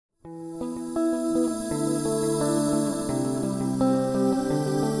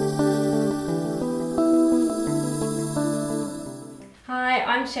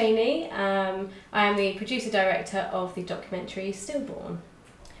I'm Shanie. I am the producer-director of the documentary Stillborn.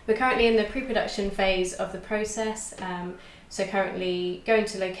 We're currently in the pre-production phase of the process, so currently going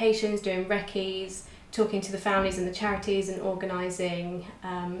to locations, doing recce's, talking to the families and the charities and organising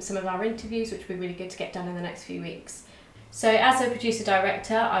some of our interviews, which will be really good to get done in the next few weeks. So as a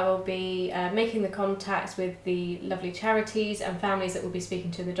producer-director, I will be making the contacts with the lovely charities and families that we'll be speaking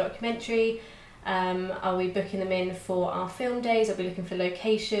to in the documentary. I'll be booking them in for our film days. I'll be looking for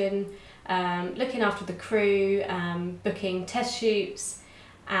location, looking after the crew, booking test shoots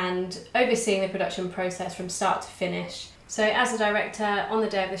and overseeing the production process from start to finish. So as a director, on the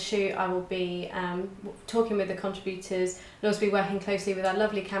day of the shoot, I will be talking with the contributors. I'll also be working closely with our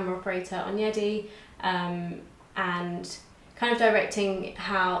lovely camera operator, Onyedi, and kind of directing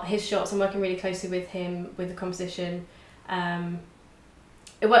how his shots and working really closely with him with the composition.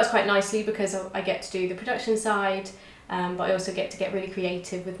 It works quite nicely because I get to do the production side, but I also get to get really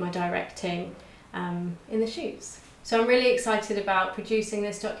creative with my directing in the shoots. So I'm really excited about producing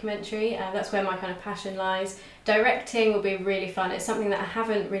this documentary. That's where my kind of passion lies. Directing will be really fun. It's something that I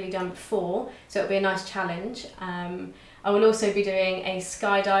haven't really done before, so it'll be a nice challenge. I will also be doing a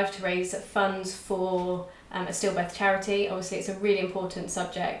skydive to raise funds for a stillbirth charity. Obviously it's a really important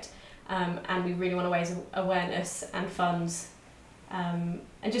subject, and we really want to raise awareness and funds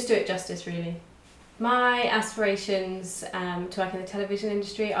and just do it justice, really. My aspirations to work in the television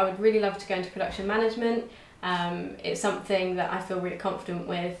industry, I would really love to go into production management. It's something that I feel really confident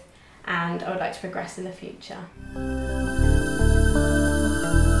with and I would like to progress in the future.